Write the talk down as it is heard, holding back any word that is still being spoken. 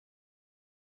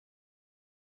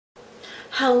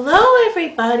Hello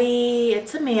everybody,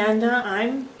 it's Amanda.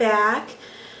 I'm back.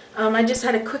 I just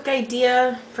had a quick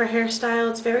idea for hairstyle.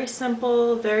 It's very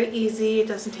simple, very easy. It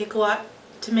doesn't take a lot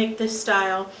to make this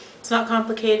style. It's not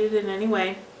complicated in any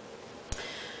way.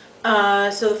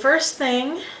 So the first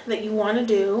thing that you want to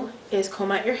do is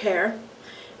comb out your hair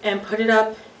and put it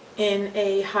up in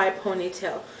a high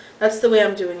ponytail. That's the way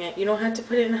I'm doing it. You don't have to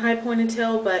put it in a high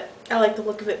ponytail, but I like the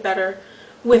look of it better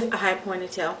with a high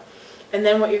ponytail. And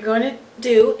then what you're going to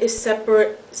do is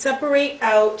separate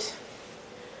out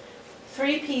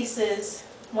 3 pieces,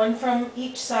 one from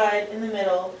each side in the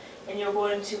middle, and you're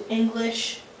going to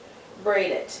English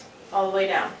braid it all the way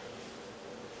down.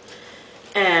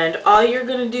 And all you're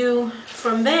going to do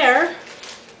from there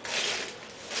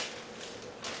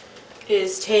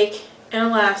is take an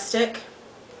elastic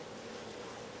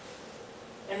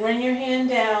and run your hand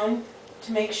down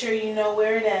to make sure you know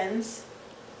where it ends,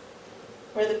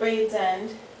 where the braids end.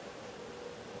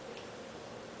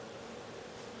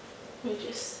 Let me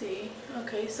just see.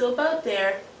 Okay, so about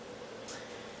there.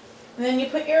 And then you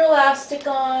put your elastic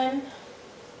on.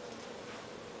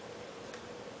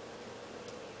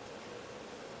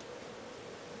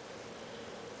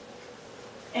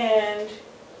 And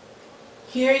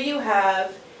here you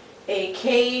have a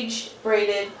caged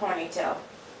braided ponytail.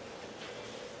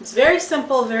 It's very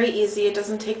simple, very easy. It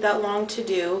doesn't take that long to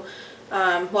do.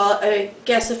 Well, I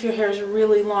guess if your hair is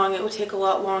really long, it would take a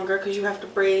lot longer because you have to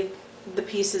braid the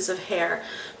pieces of hair.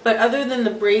 But other than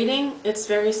the braiding, it's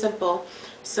very simple.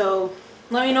 So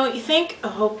let me know what you think. I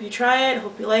hope you try it. I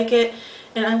hope you like it.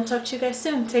 And I will talk to you guys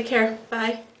soon. Take care.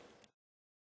 Bye.